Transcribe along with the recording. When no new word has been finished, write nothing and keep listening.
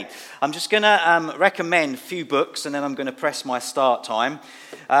I'm just going to recommend a few books and then I'm going to press my start time.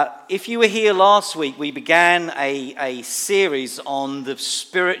 If you were here last week, we began a series on the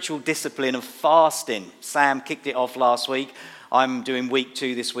spiritual discipline of fasting. Sam kicked it off last week. I'm doing week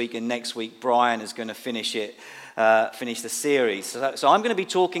 2 this week, and next week Brian is going to finish the series. So I'm going to be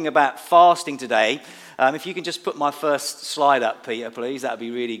talking about fasting today. If you can just put my first slide up, Peter, please, that would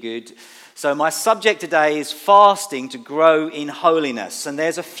be really good. So my subject today is fasting to grow in holiness. And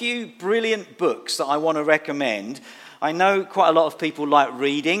there's a few brilliant books that I want to recommend. I know quite a lot of people like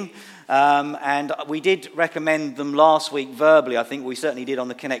reading, and we did recommend them last week verbally. I think we certainly did on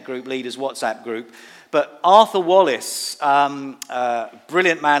the Connect Group Leaders WhatsApp group. But Arthur Wallace,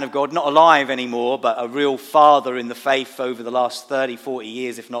 brilliant man of God, not alive anymore, but a real father in the faith over the last 30, 40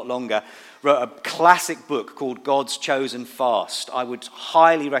 years, if not longer, wrote a classic book called God's Chosen Fast. I would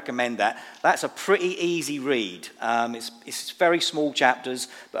highly recommend that. That's a pretty easy read. It's very small chapters,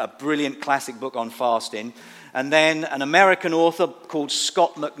 but a brilliant classic book on fasting. And then an American author called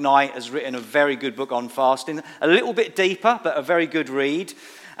Scott McKnight has written a very good book on fasting. A little bit deeper, but a very good read.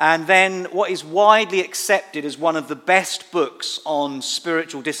 And then what is widely accepted as one of the best books on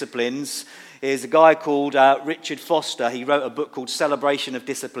spiritual disciplines is a guy called Richard Foster. He wrote a book called Celebration of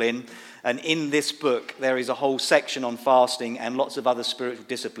Discipline. And in this book, there is a whole section on fasting and lots of other spiritual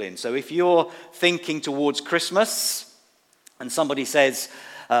disciplines. So if you're thinking towards Christmas and somebody says,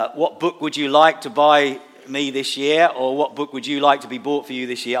 what book would you like to buy me this year, or what book would you like to be bought for you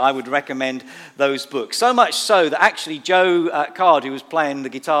this year, I would recommend those books. So much so that actually Joe Card, who was playing the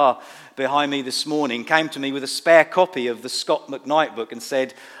guitar behind me this morning, came to me with a spare copy of the Scott McKnight book and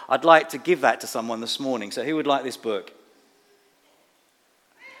said, I'd like to give that to someone this morning. So who would like this book?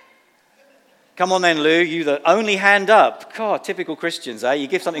 Come on then, Lou, you the only hand up. God, typical Christians, eh? You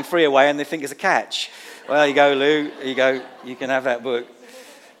give something free away and they think it's a catch. Well, there you go, Lou. There you go. You can have that book.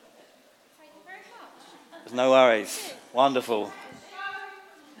 Thank you very much. There's no worries. Wonderful.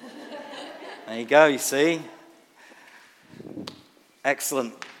 There you go, you see.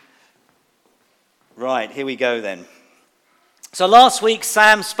 Excellent. Right, here we go then. So last week,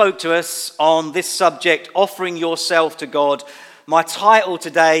 Sam spoke to us on this subject, offering yourself to God. My title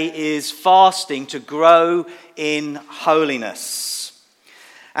today is Fasting to Grow in Holiness.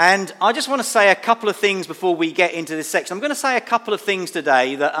 And I just want to say a couple of things before we get into this section. I'm going to say a couple of things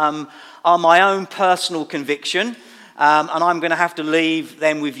today that are my own personal conviction. And I'm going to have to leave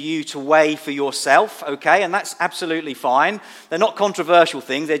them with you to weigh for yourself, okay? And that's absolutely fine. They're not controversial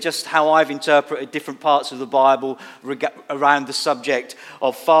things. They're just how I've interpreted different parts of the Bible around the subject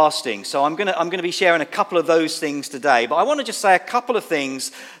of fasting. So I'm going to be sharing a couple of those things today. But I want to just say a couple of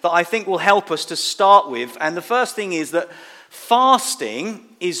things that I think will help us to start with. And the first thing is that fasting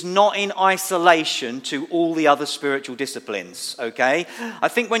is not in isolation to all the other spiritual disciplines, okay? I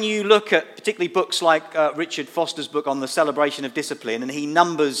think when you look at particularly books like Richard Foster's book on the celebration of discipline, and he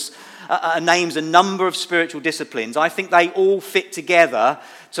names a number of spiritual disciplines, I think they all fit together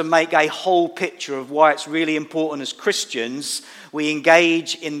to make a whole picture of why it's really important as Christians we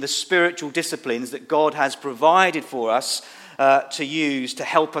engage in the spiritual disciplines that God has provided for us to use to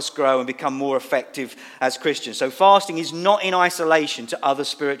help us grow and become more effective as Christians. So fasting is not in isolation to other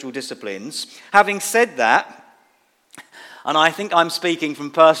spiritual disciplines. Having said that, and I think I'm speaking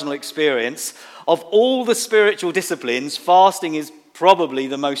from personal experience, of all the spiritual disciplines, fasting is probably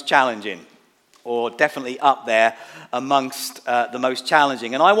the most challenging, or definitely up there amongst the most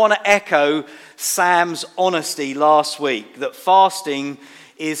challenging. And I want to echo Sam's honesty last week that fasting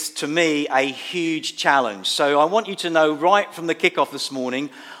is to me a huge challenge. So I want you to know right from the kickoff this morning,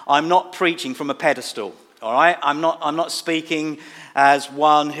 I'm not preaching from a pedestal. All right, I'm not speaking as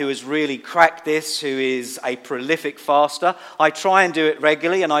one who has really cracked this, who is a prolific faster. I try and do it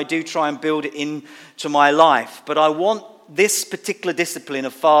regularly, and I do try and build it into my life. But I want this particular discipline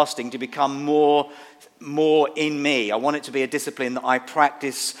of fasting to become more in me. I want it to be a discipline that I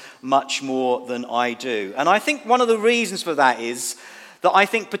practice much more than I do. And I think one of the reasons for that is that I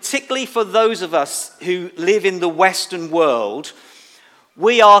think particularly for those of us who live in the Western world,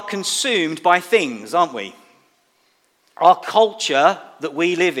 we are consumed by things, aren't we? Our culture that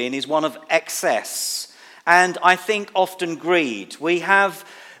we live in is one of excess, and I think often greed. We have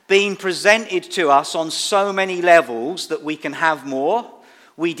been presented to us on so many levels that we can have more,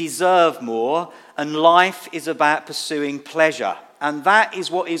 we deserve more, and life is about pursuing pleasure. And that is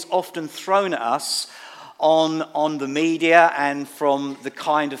what is often thrown at us on the media and from the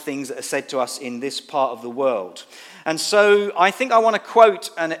kind of things that are said to us in this part of the world. And so I think I want to quote,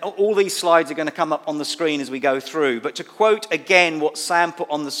 and all these slides are going to come up on the screen as we go through, but to quote again what Sam put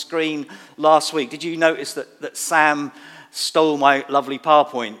on the screen last week. Did you notice that Sam stole my lovely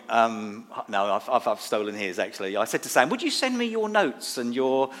PowerPoint. No, I've stolen his, actually. I said to Sam, would you send me your notes and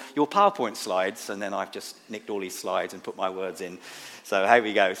your PowerPoint slides? And then I've just nicked all his slides and put my words in. So here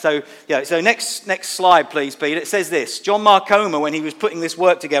we go. So next slide, please, Pete. It says this. John Mark Comer, when he was putting this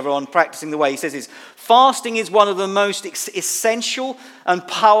work together on Practicing the Way, he says this: fasting is one of the most essential and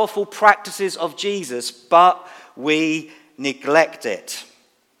powerful practices of Jesus, but we neglect it.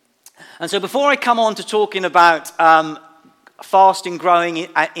 And so before I come on to talking about fasting growing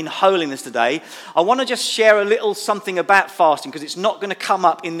in holiness today, I want to just share a little something about fasting, because it's not going to come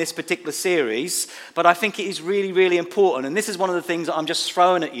up in this particular series, but I think it is really, really important. And this is one of the things that I'm just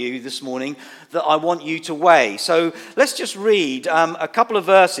throwing at you this morning that I want you to weigh. So let's just read a couple of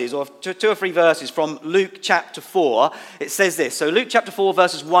verses, or two or three verses from Luke chapter 4. It says this. So Luke chapter 4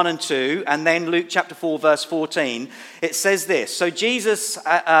 verses 1 and 2, and then Luke chapter 4 verse 14. It says this. So Jesus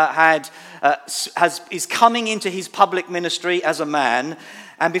is coming into his public ministry as a man,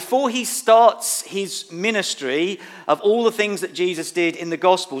 and before he starts his ministry, of all the things that Jesus did in the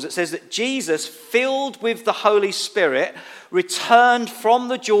Gospels, it says that Jesus, filled with the Holy Spirit, returned from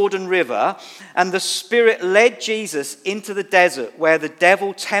the Jordan River, and the Spirit led Jesus into the desert, where the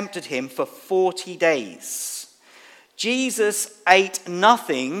devil tempted him for 40 days. Jesus ate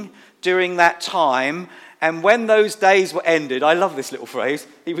nothing during that time, and when those days were ended, I love this little phrase,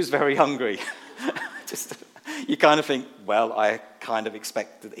 he was very hungry. You kind of think, well, I kind of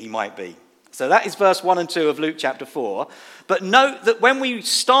expected that he might be. So that is verse 1 and 2 of Luke chapter 4. But note that when we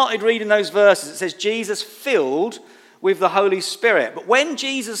started reading those verses, it says Jesus filled with the Holy Spirit. But when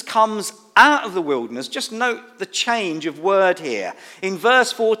Jesus comes out of the wilderness, just note the change of word here. In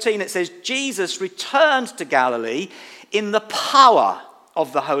verse 14, it says Jesus returned to Galilee in the power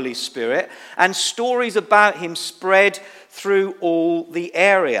of the Holy Spirit, and stories about him spread through all the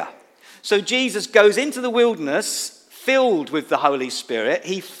area. So Jesus goes into the wilderness filled with the Holy Spirit.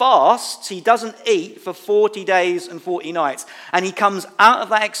 He fasts. He doesn't eat for 40 days and 40 nights. And he comes out of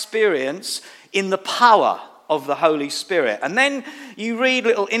that experience in the power of the Holy Spirit. And then you read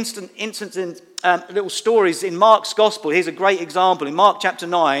little little stories in Mark's Gospel. Here's a great example. In Mark chapter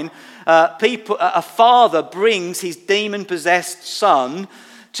 9, a father brings his demon-possessed son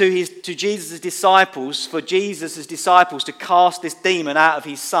to Jesus' disciples, for Jesus' disciples to cast this demon out of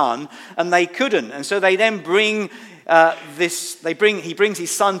his son, and they couldn't. And so they then he brings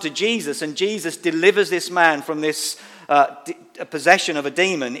his son to Jesus, and Jesus delivers this man from this possession of a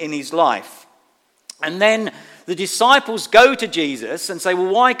demon in his life. And then the disciples go to Jesus and say,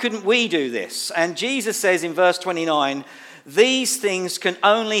 well, why couldn't we do this? And Jesus says in verse 29, these things can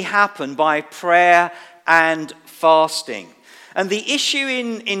only happen by prayer and fasting. And the issue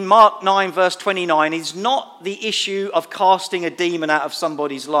in Mark 9 verse 29 is not the issue of casting a demon out of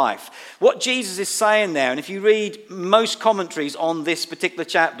somebody's life. What Jesus is saying there, and if you read most commentaries on this particular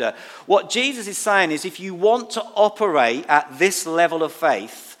chapter, what Jesus is saying is if you want to operate at this level of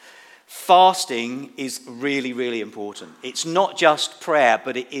faith, fasting is really, really important. It's not just prayer,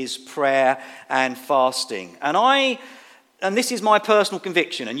 but it is prayer and fasting. And this is my personal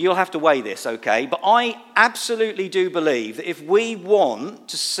conviction, and you'll have to weigh this, okay? But I absolutely do believe that if we want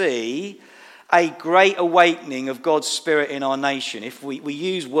to see a great awakening of God's Spirit in our nation, if we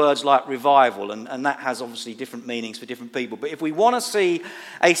use words like revival, and that has obviously different meanings for different people, but if we want to see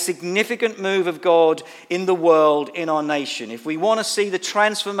a significant move of God in the world, in our nation, if we want to see the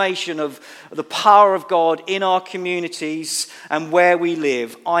transformation of the power of God in our communities and where we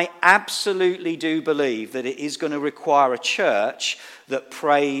live, I absolutely do believe that it is going to require a church that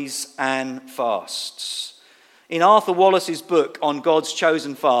prays and fasts. In Arthur Wallace's book on God's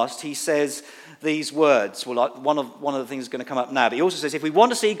chosen fast, he says these words. Well, one of the things is going to come up now. But he also says, if we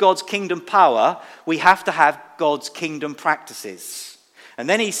want to see God's kingdom power, we have to have God's kingdom practices. And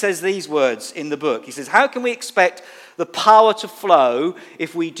then he says these words in the book. He says, how can we expect the power to flow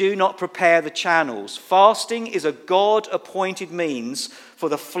if we do not prepare the channels? Fasting is a God-appointed means for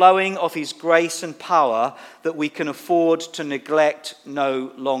the flowing of his grace and power that we can afford to neglect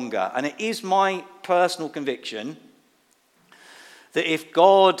no longer. And it is my personal conviction that if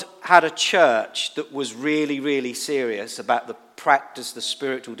God had a church that was really, really serious about the practice, the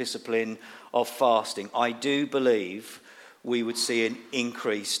spiritual discipline of fasting, I do believe we would see an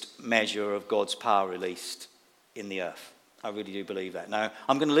increased measure of God's power released in the earth. I really do believe that. Now,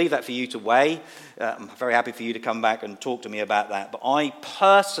 I'm going to leave that for you to weigh. I'm very happy for you to come back and talk to me about that. But I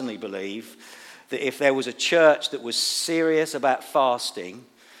personally believe that if there was a church that was serious about fasting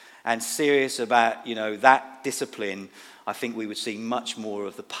and serious about, that discipline, I think we would see much more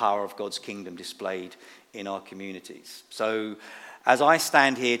of the power of God's kingdom displayed in our communities. So as I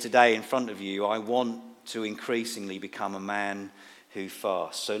stand here today in front of you, I want to increasingly become a man who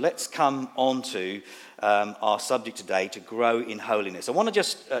fasts. So let's come on to our subject today, to grow in holiness. I want to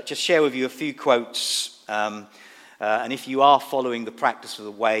just share with you a few quotes, and if you are following the Practice of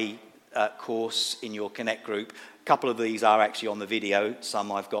the Way course in your Connect group, a couple of these are actually on the video,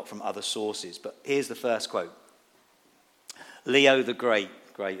 some I've got from other sources. But here's the first quote. Leo the Great,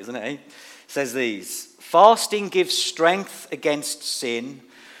 isn't it? Says these: fasting gives strength against sin,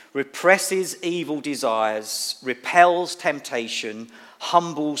 represses evil desires, repels temptation,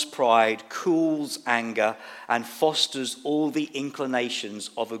 humbles pride, cools anger, and fosters all the inclinations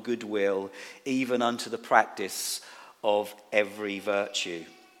of a good will, even unto the practice of every virtue.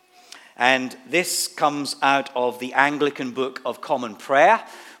 And this comes out of the Anglican Book of Common Prayer,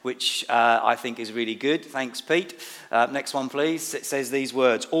 which I think is really good. Thanks, Pete. Next one, please. It says these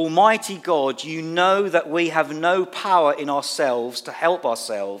words: Almighty God, you know that we have no power in ourselves to help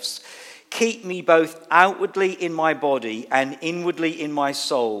ourselves. Keep me both outwardly in my body and inwardly in my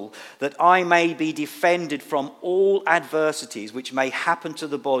soul, that I may be defended from all adversities which may happen to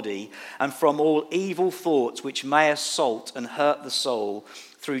the body, and from all evil thoughts which may assault and hurt the soul,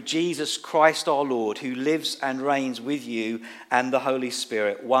 through Jesus Christ our Lord, who lives and reigns with you and the Holy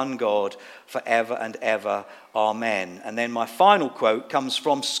Spirit, one God, forever and ever. Amen. And then my final quote comes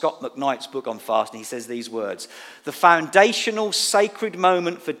from Scott McKnight's book on fasting. He says these words: the foundational sacred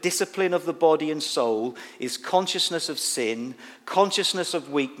moment for discipline of the body and soul is consciousness of sin, consciousness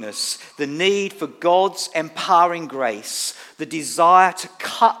of weakness, the need for God's empowering grace, the desire to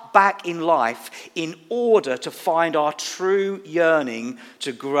cut back in life in order to find our true yearning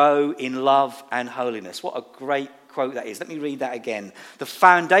to grow in love and holiness. What a great quote that is. Let me read that again. The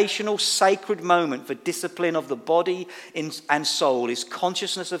foundational sacred moment for discipline of the body and soul is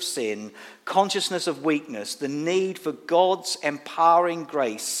consciousness of sin, consciousness of weakness, the need for God's empowering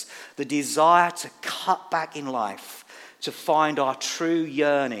grace, the desire to cut back in life, to find our true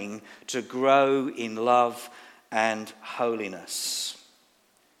yearning to grow in love and holiness.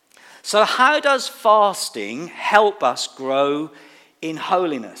 So how does fasting help us grow in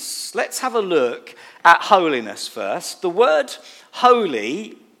holiness? Let's have a look at holiness first. The word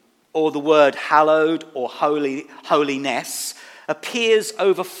holy, or the word hallowed, or holiness, appears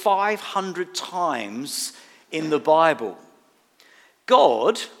over 500 times in the Bible.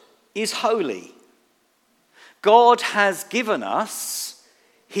 God is holy. God has given us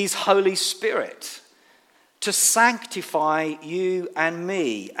his Holy Spirit to sanctify you and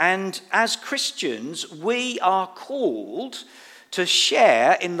me. And as Christians, we are called to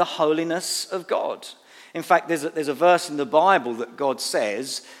share in the holiness of God. In fact, there's a verse in the Bible that God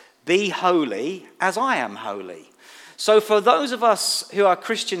says, "Be holy as I am holy." So for those of us who are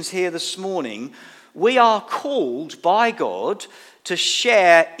Christians here this morning, we are called by God to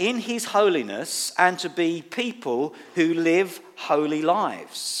share in his holiness and to be people who live holy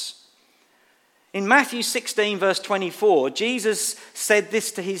lives. In Matthew 16, verse 24, Jesus said this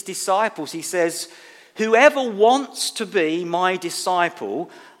to his disciples. He says, "Whoever wants to be my disciple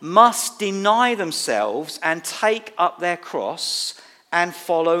must deny themselves and take up their cross and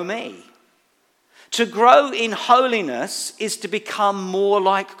follow me." To grow in holiness is to become more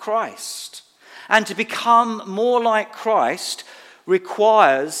like Christ. And to become more like Christ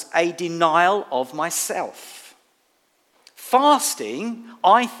requires a denial of myself. Fasting,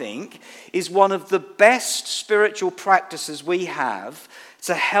 I think, is one of the best spiritual practices we have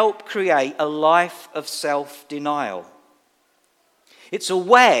to help create a life of self-denial. It's a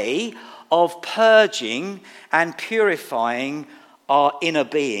way of purging and purifying our inner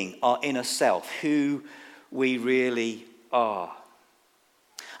being, our inner self, who we really are.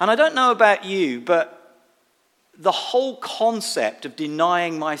 And I don't know about you, but the whole concept of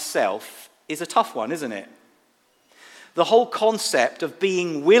denying myself is a tough one, isn't it? The whole concept of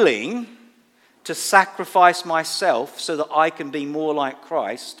being willing to sacrifice myself so that I can be more like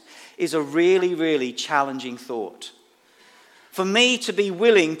Christ is a really, really challenging thought. For me to be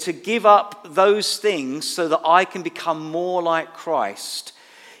willing to give up those things so that I can become more like Christ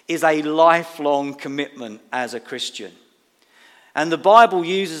is a lifelong commitment as a Christian. And the Bible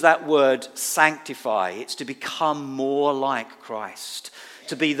uses that word sanctify. It's to become more like Christ,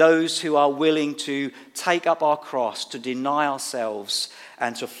 to be those who are willing to take up our cross, to deny ourselves,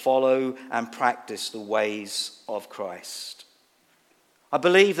 and to follow and practice the ways of Christ. I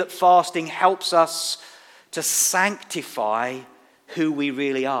believe that fasting helps us to sanctify who we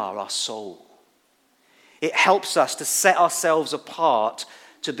really are, our soul. It helps us to set ourselves apart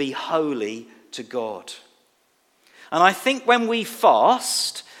to be holy to God. And I think when we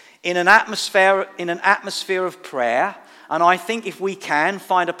fast in an atmosphere of prayer And I think if we can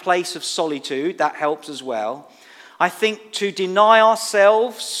find a place of solitude, that helps as well. I think to deny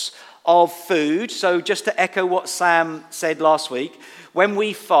ourselves of food, so just to echo what Sam said last week, when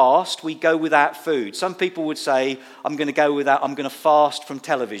we fast, we go without food. Some people would say, I'm going to fast from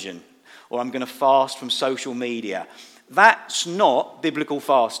television, or I'm going to fast from social media. That's not biblical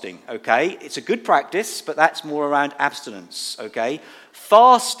fasting, okay? It's a good practice, but that's more around abstinence, okay?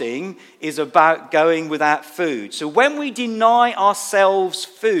 Fasting is about going without food. So when we deny ourselves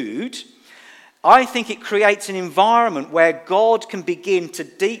food, I think it creates an environment where God can begin to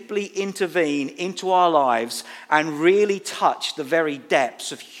deeply intervene into our lives and really touch the very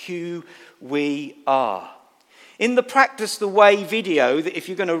depths of who we are. In the Practice the Way video, that if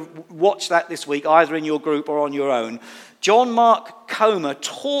you're going to watch that this week, either in your group or on your own, John Mark Comer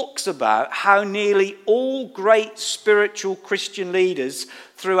talks about how nearly all great spiritual Christian leaders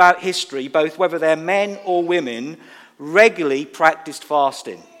throughout history, both whether they're men or women, regularly practiced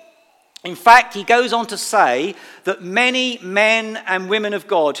fasting. In fact, he goes on to say that many men and women of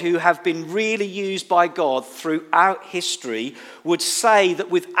God who have been really used by God throughout history would say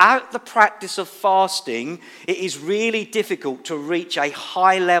that without the practice of fasting, it is really difficult to reach a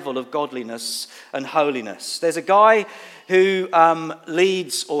high level of godliness and holiness. There's a guy who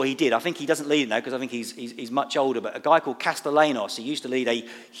leads, or he did, I think he doesn't lead now because I think he's much older, but a guy called Castellanos. He used to lead a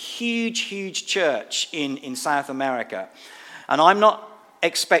huge church in South America. And I'm not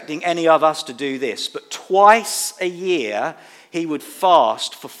expecting any of us to do this, but twice a year he would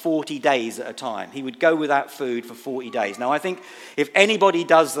fast for 40 days at a time. He would go without food for 40 days. Now I think if anybody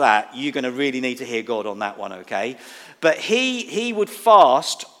does that, you're going to really need to hear God on that one, okay? But he would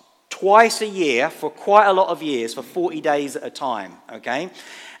fast twice a year for quite a lot of years, for 40 days at a time, okay?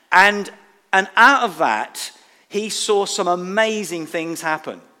 And out of that, he saw some amazing things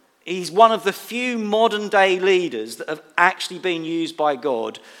happen. He's one of the few modern-day leaders that have actually been used by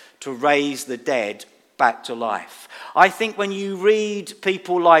God to raise the dead back to life. I think when you read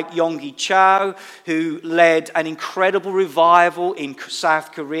people like Yonggi Cho, who led an incredible revival in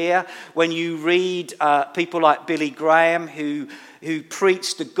South Korea, when you read people like Billy Graham, who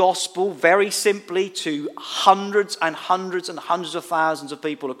preached the gospel very simply to hundreds and hundreds and hundreds of thousands of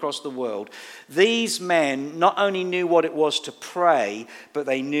people across the world. These men not only knew what it was to pray, but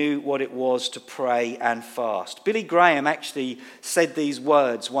they knew what it was to pray and fast. Billy Graham actually said these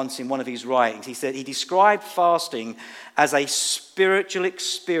words once in one of his writings. He said he described fasting as a spiritual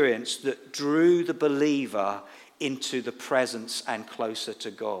experience that drew the believer into the presence and closer to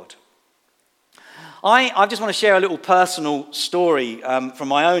God. I just want to share a little personal story from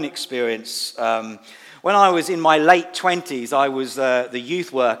my own experience. When I was in my late 20s, I was the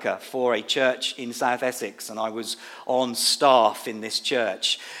youth worker for a church in South Essex, and I was on staff in this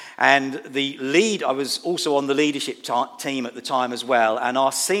church. And I was also on the leadership team at the time as well, and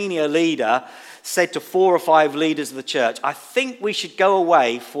our senior leader said to 4 or 5 leaders of the church, I think we should go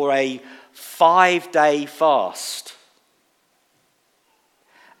away for a 5-day fast.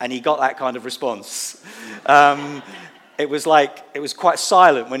 And he got that kind of response. It was quite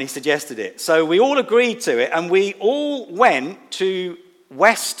silent when he suggested it. So we all agreed to it, and we all went to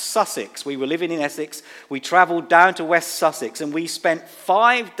West Sussex. We were living in Essex. We travelled down to West Sussex, and we spent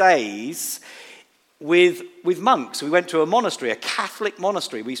 5 days with monks. We went to a monastery, a Catholic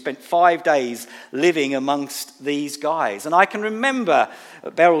monastery. We spent 5 days living amongst these guys. And I can remember,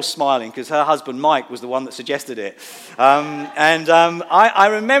 Beryl's smiling because her husband Mike was the one that suggested it. I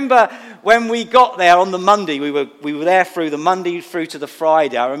remember when we got there on the Monday, we were there through the Monday through to the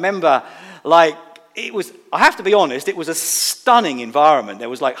Friday. I remember I have to be honest, it was a stunning environment. There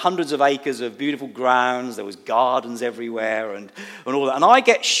was hundreds of acres of beautiful grounds. There was gardens everywhere and all that. And I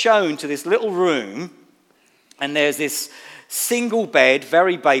get shown to this little room, and there's this single bed,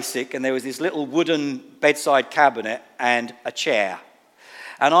 very basic, and there was this little wooden bedside cabinet and a chair.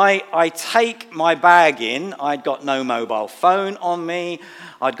 And I take my bag in. I'd got no mobile phone on me.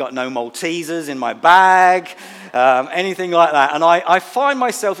 I'd got no Maltesers in my bag, anything like that. And I find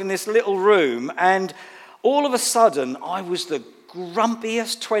myself in this little room, and all of a sudden, I was the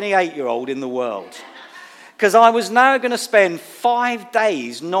grumpiest 28-year-old in the world. Because I was now going to spend 5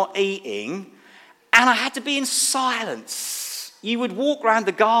 days not eating, and I had to be in silence. You would walk around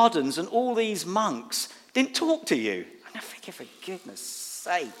the gardens, and all these monks didn't talk to you. And I'm thinking, for goodness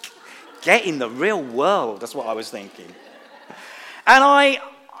sake, get in the real world. That's what I was thinking. And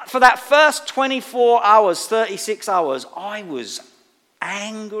for that first 24 hours, 36 hours, I was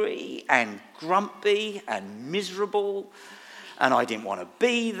angry and grumpy and miserable. and I didn't want to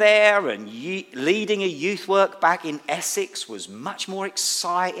be there, and leading a youth work back in Essex was much more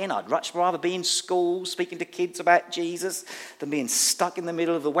exciting. I'd much rather be in school speaking to kids about Jesus than being stuck in the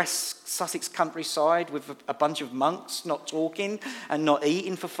middle of the West Sussex countryside with a bunch of monks not talking and not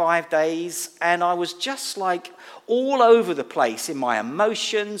eating for 5 days. And I was just like all over the place in my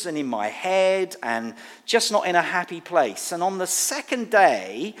emotions and in my head and just not in a happy place. And on the second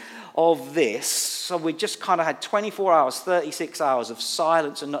day of this, so we just kind of had 24 hours, 36 hours of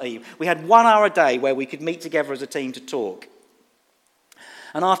silence and not eating. We had 1 hour a day where we could meet together as a team to talk.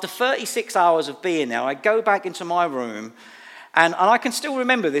 And after 36 hours of being there, I go back into my room, and I can still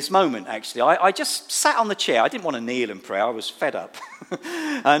remember this moment, actually. I just sat on the chair. I didn't want to kneel and pray. I was fed up.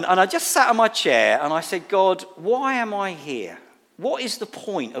 and I just sat on my chair, and I said, God, why am I here? What is the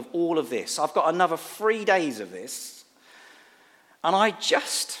point of all of this? I've got another 3 days of this. And I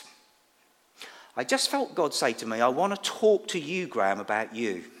just felt God say to me, I want to talk to you, Graham, about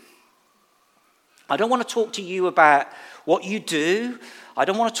you. I don't want to talk to you about what you do. I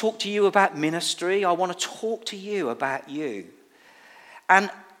don't want to talk to you about ministry. I want to talk to you about you. And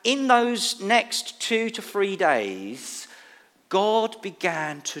in those next 2 to 3 days, God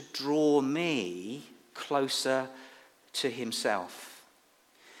began to draw me closer to himself.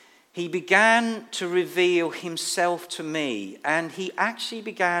 He began to reveal himself to me, and he actually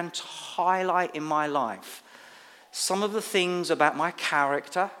began to highlight in my life some of the things about my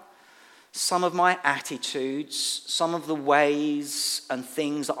character, some of my attitudes, some of the ways and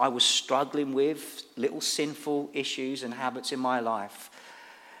things that I was struggling with, little sinful issues and habits in my life.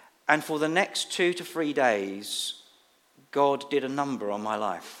 And for the next 2 to 3 days, God did a number on my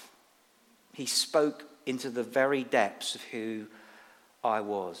life. He spoke into the very depths of who I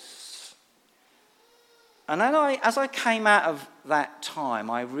was. And then as I came out of that time,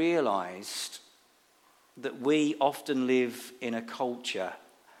 I realized that we often live in a culture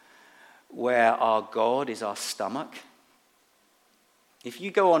where our God is our stomach. If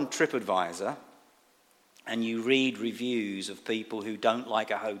you go on TripAdvisor and you read reviews of people who don't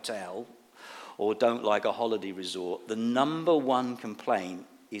like a hotel or don't like a holiday resort, the number one complaint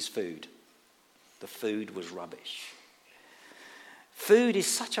is food. The food was rubbish. Food is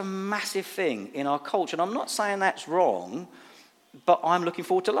such a massive thing in our culture, and I'm not saying that's wrong, but I'm looking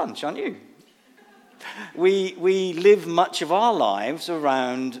forward to lunch, aren't you? We live much of our lives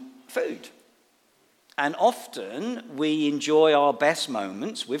around food. And often we enjoy our best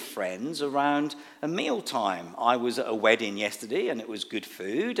moments with friends around a mealtime. I was at a wedding yesterday and it was good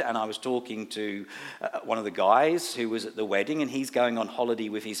food, and I was talking to one of the guys who was at the wedding, and he's going on holiday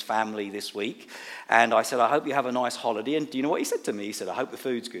with his family this week. And I said, I hope you have a nice holiday. And do you know what he said to me? He said, I hope the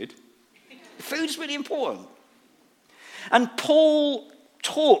food's good. The food's really important. And Paul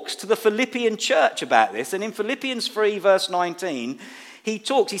talks to the Philippian church about this, and in Philippians 3 verse 19, he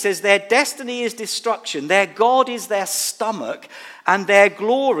says, their destiny is destruction, their God is their stomach, and their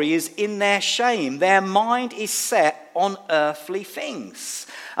glory is in their shame. Their mind is set on earthly things.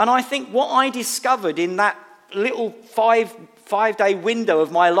 And I think what I discovered in that little five-day window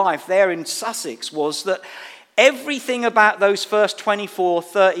of my life there in Sussex was that everything about those first 24,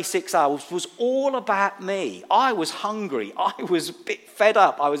 36 hours was all about me. I was hungry. I was a bit fed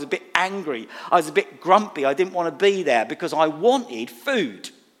up. I was a bit angry. I was a bit grumpy. I didn't want to be there because I wanted food.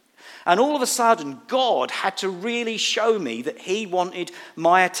 And all of a sudden, God had to really show me that he wanted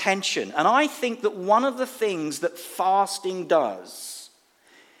my attention. And I think that one of the things that fasting does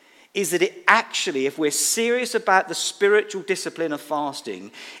is that it actually, if we're serious about the spiritual discipline of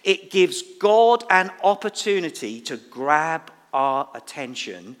fasting, it gives God an opportunity to grab our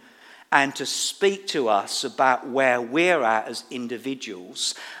attention and to speak to us about where we're at as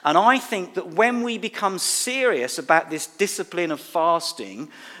individuals. And I think that when we become serious about this discipline of fasting,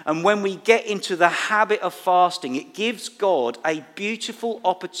 and when we get into the habit of fasting, it gives God a beautiful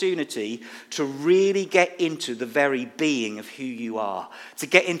opportunity to really get into the very being of who you are, to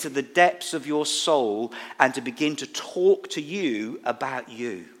get into the depths of your soul and to begin to talk to you about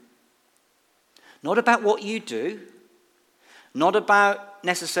you. Not about what you do, not about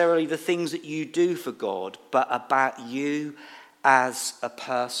necessarily the things that you do for God, but about you as a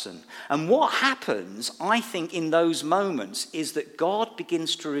person. And what happens, I think, in those moments is that God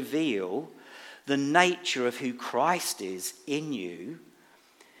begins to reveal the nature of who Christ is in you,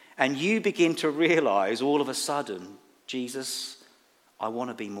 and you begin to realize all of a sudden, Jesus, I want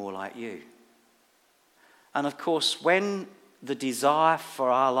to be more like you. And of course, when the desire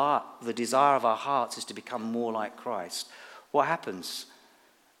of our hearts is to become more like Christ, what happens?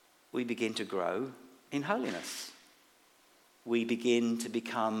 We begin to grow in holiness. We begin to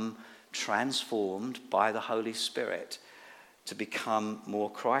become transformed by the Holy Spirit to become more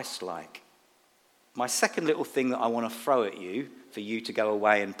Christ-like. My second little thing that I want to throw at you, for you to go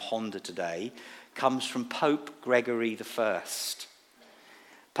away and ponder today, comes from Pope Gregory I.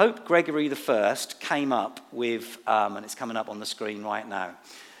 Pope Gregory I came up with, and it's coming up on the screen right now.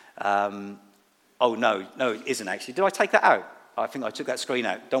 No, it isn't actually. Did I take that out? I think I took that screen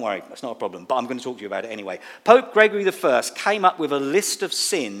out. Don't worry, that's not a problem. But I'm going to talk to you about it anyway. Pope Gregory I came up with a list of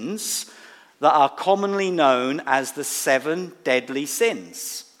sins that are commonly known as the 7 deadly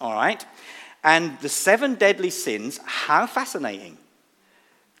sins. All right? And the 7 deadly sins, how fascinating.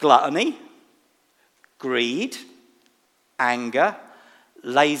 Gluttony, greed, anger,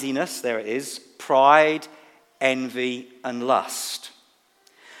 laziness, there it is, pride, envy, and lust.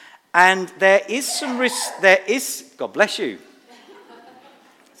 And there is some God bless you.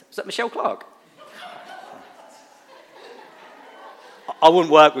 Is that Michelle Clark? I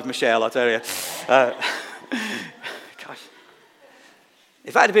wouldn't work with Michelle, I tell you. Gosh.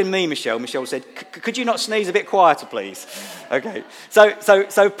 If that had been me, Michelle said, could you not sneeze a bit quieter, please? Okay.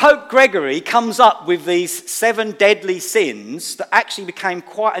 So Pope Gregory comes up with these 7 deadly sins that actually became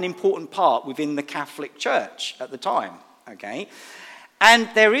quite an important part within the Catholic Church at the time. Okay. And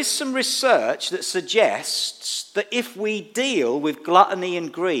there is some research that suggests that if we deal with gluttony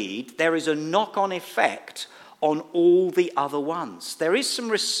and greed, there is a knock-on effect on all the other ones. There is some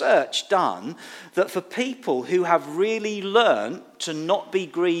research done that for people who have really learned to not be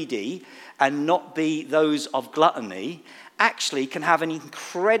greedy and not be those of gluttony, actually can have an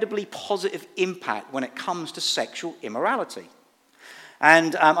incredibly positive impact when it comes to sexual immorality.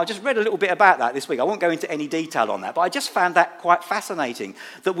 And I just read a little bit about that this week. I won't go into any detail on that, but I just found that quite fascinating,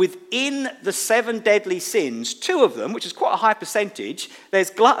 that within the 7 deadly sins, 2 of them, which is quite a high percentage, there's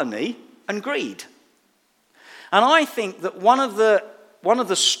gluttony and greed. And I think that one of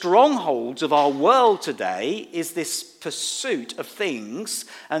the strongholds of our world today is this pursuit of things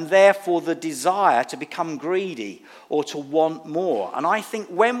and therefore the desire to become greedy or to want more. And I think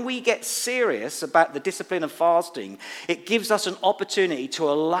when we get serious about the discipline of fasting, it gives us an opportunity to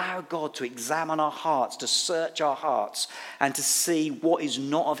allow God to examine our hearts, to search our hearts, and to see what is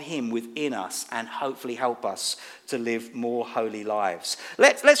not of him within us and hopefully help us to live more holy lives.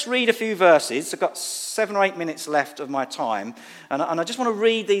 Let's read a few verses. I've got 7 or 8 minutes left of my time, and I just want to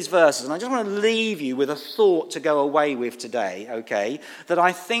read these verses, and I just want to leave you with a thought to go away with today, okay, that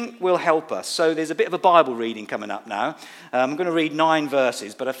I think will help us. So there's a bit of a Bible reading coming up now. I'm going to read 9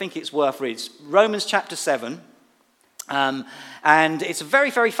 verses, but I think it's worth reading. It's Romans chapter 7. And it's a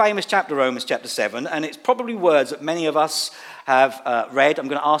very, very famous chapter, Romans chapter 7, and it's probably words that many of us have read. I'm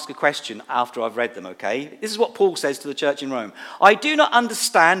going to ask a question after I've read them, okay? This is what Paul says to the church in Rome. I do not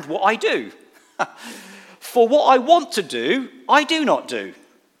understand what I do. For what I want to do, I do not do.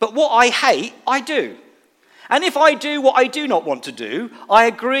 But what I hate, I do. And if I do what I do not want to do, I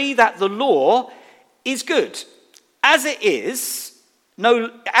agree that the law is good. It is no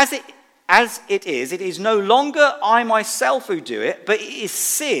longer I myself who do it, but it is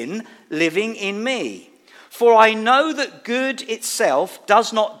sin living in me. For I know that good itself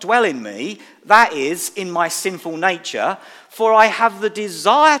does not dwell in me, that is, in my sinful nature, for I have the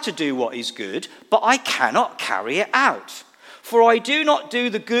desire to do what is good, but I cannot carry it out. For I do not do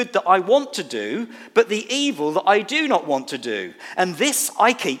the good that I want to do, but the evil that I do not want to do. And this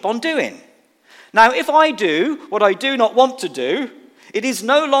I keep on doing. Now, if I do what I do not want to do, it is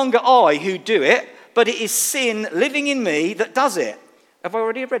no longer I who do it, but it is sin living in me that does it. Have I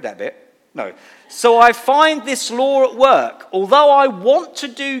already read that bit? No. So I find this law at work. Although I want to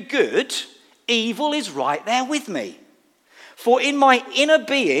do good, evil is right there with me. For in my inner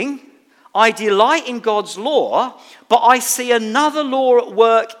being, I delight in God's law, but I see another law at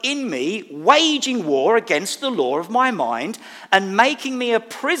work in me, waging war against the law of my mind and making me a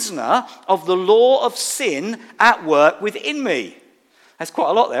prisoner of the law of sin at work within me. That's quite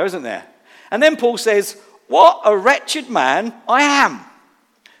a lot there, isn't there? And then Paul says, what a wretched man I am.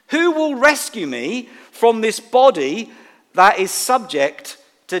 Who will rescue me from this body that is subject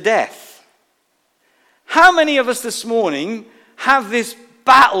to death? How many of us this morning have this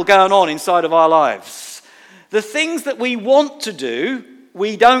battle going on inside of our lives? The things that we want to do,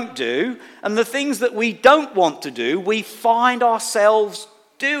 we don't do. And the things that we don't want to do, we find ourselves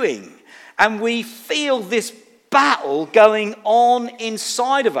doing. And we feel this battle going on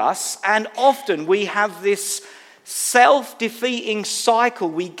inside of us. And often we have this self-defeating cycle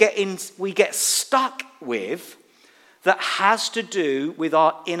we get stuck with that has to do with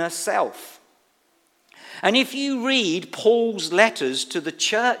our inner self. And if you read Paul's letters to the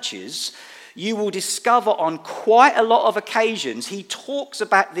churches, you will discover on quite a lot of occasions he talks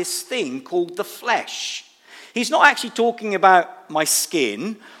about this thing called the flesh. He's not actually talking about my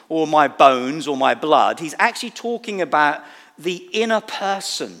skin or my bones or my blood. He's actually talking about the inner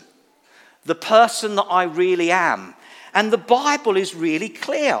person, the person that I really am. And the Bible is really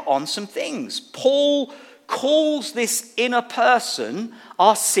clear on some things. Paul calls this inner person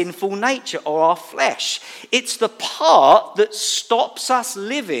our sinful nature or our flesh. It's the part that stops us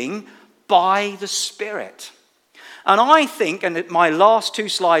living by the Spirit. And I think, and my last two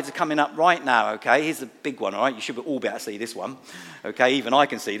slides are coming up right now, okay? Here's the big one, all right? You should all be able to see this one, okay? Even I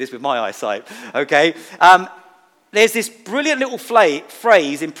can see this with my eyesight, okay? There's this brilliant little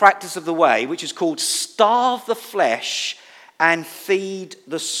phrase in Practice of the Way, which is called starve the flesh and feed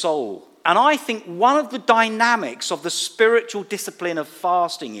the soul. And I think one of the dynamics of the spiritual discipline of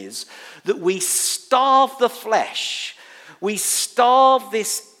fasting is that we starve the flesh. We starve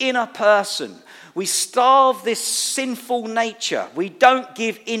this inner person. We starve this sinful nature. We don't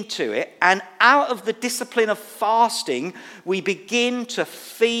give into it. And out of the discipline of fasting, we begin to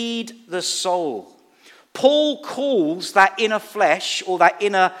feed the soul. Paul calls that inner flesh or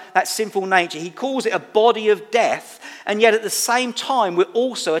that sinful nature, he calls it a body of death. And yet at the same time, we're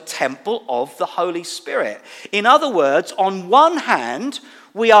also a temple of the Holy Spirit. In other words, on one hand,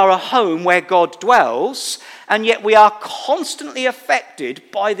 we are a home where God dwells, and yet we are constantly affected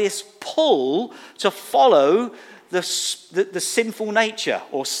by this pull to follow the sinful nature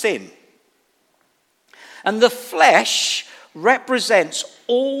or sin. And the flesh represents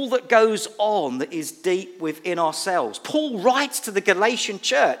all that goes on that is deep within ourselves. Paul writes to the Galatian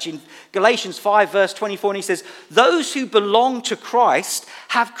church in Galatians 5 verse 24, and he says, those who belong to Christ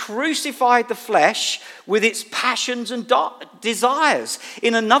have crucified the flesh with its passions and desires.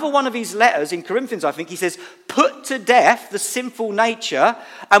 In another one of his letters, in Corinthians I think, he says, put to death the sinful nature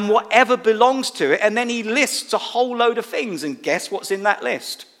and whatever belongs to it, and then he lists a whole load of things, and guess what's in that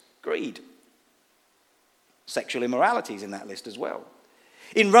list? Greed. Sexual immorality is in that list as well.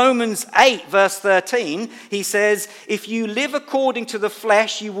 In Romans 8, verse 13, he says, if you live according to the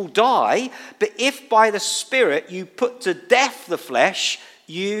flesh, you will die. But if by the Spirit you put to death the flesh,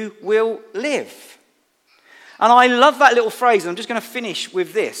 you will live. And I love that little phrase. And I'm just going to finish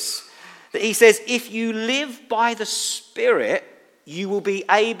with this. That he says, if you live by the Spirit, you will be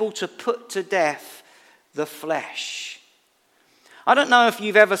able to put to death the flesh. I don't know if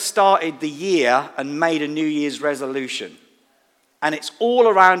you've ever started the year and made a New Year's resolution. And it's all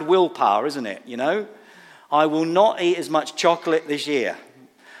around willpower, isn't it? You know, I will not eat as much chocolate this year.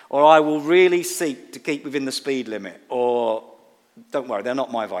 Or I will really seek to keep within the speed limit. Or, don't worry, they're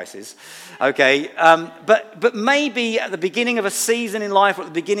not my vices. Okay, but maybe at the beginning of a season in life or at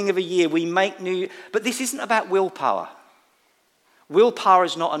the beginning of a year, we make new... But this isn't about willpower. Willpower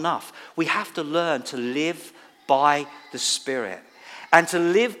is not enough. We have to learn to live by the Spirit. And to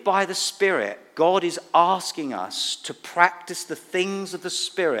live by the Spirit, God is asking us to practice the things of the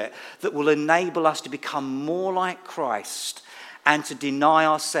Spirit that will enable us to become more like Christ and to deny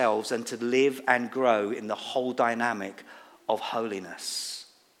ourselves and to live and grow in the whole dynamic of holiness.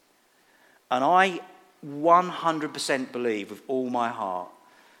 And I 100% believe with all my heart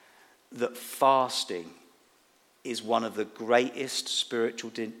that fasting is one of the greatest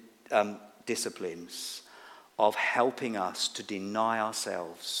spiritual disciplines of helping us to deny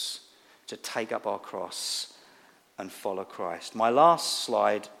ourselves, to take up our cross and follow Christ. My last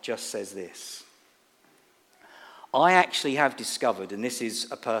slide just says this. I actually have discovered, and this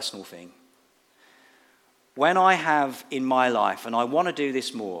is a personal thing, when I have in my life, and I want to do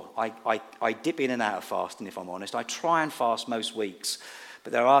this more, I dip in and out of fasting, if I'm honest. I try and fast most weeks,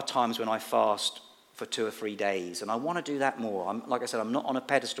 but there are times when I fast for 2 or 3 days, and I want to do that more. Like I said, I'm not on a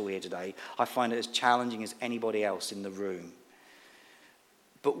pedestal here today. I find it as challenging as anybody else in the room.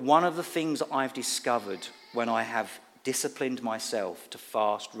 But one of the things that I've discovered when I have disciplined myself to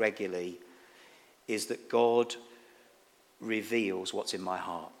fast regularly is that God reveals what's in my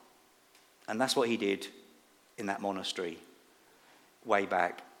heart. And that's what he did in that monastery way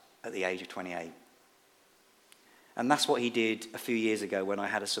back at the age of 28. And that's what he did a few years ago when I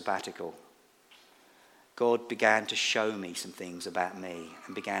had a sabbatical. God began to show me some things about me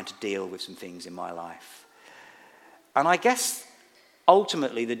and began to deal with some things in my life. And I guess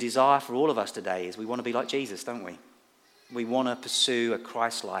ultimately the desire for all of us today is we want to be like Jesus, don't we? We want to pursue a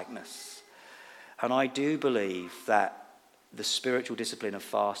Christ-likeness. And I do believe that the spiritual discipline of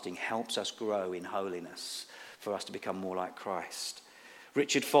fasting helps us grow in holiness for us to become more like Christ.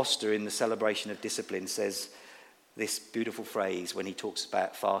 Richard Foster in the Celebration of Discipline says this beautiful phrase when he talks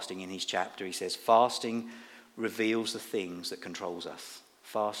about fasting in his chapter. He says, fasting reveals the things that controls us.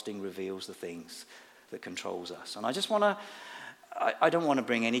 Fasting reveals the things that controls us. And I just want to I don't want to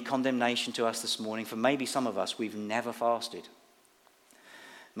bring any condemnation to us this morning. For maybe some of us, we've never fasted.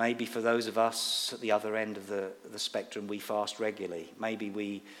 Maybe for those of us at the other end of the spectrum, we fast regularly. Maybe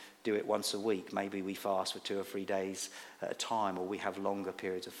we do it once a week. Maybe we fast for 2 or 3 days at a time, or we have longer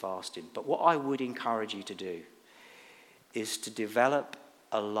periods of fasting. But what I would encourage you to do is to develop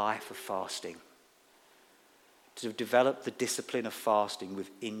a life of fasting, to develop the discipline of fasting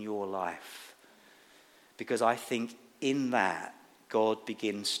within your life. Because I think in that, God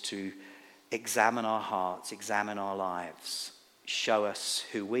begins to examine our hearts, examine our lives, show us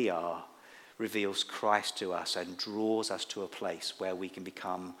who we are, reveals Christ to us, and draws us to a place where we can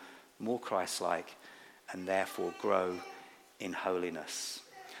become more Christ-like and therefore grow in holiness.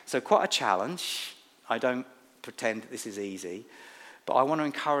 So quite a challenge. I don't pretend that this is easy, but I want to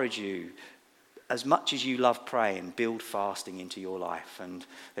encourage you, as much as you love praying, build fasting into your life. And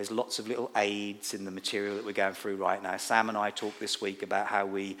there's lots of little aids in the material that we're going through right now. Sam and I talked this week about how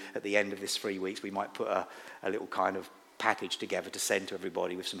we, at the end of this 3 weeks, we might put a little kind of package together to send to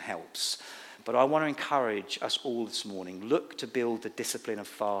everybody with some helps. But I want to encourage us all this morning, look to build the discipline of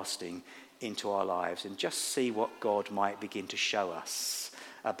fasting into our lives and just see what God might begin to show us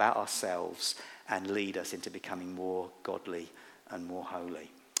about ourselves and lead us into becoming more godly and more holy.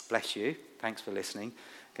 Bless you. Thanks for listening.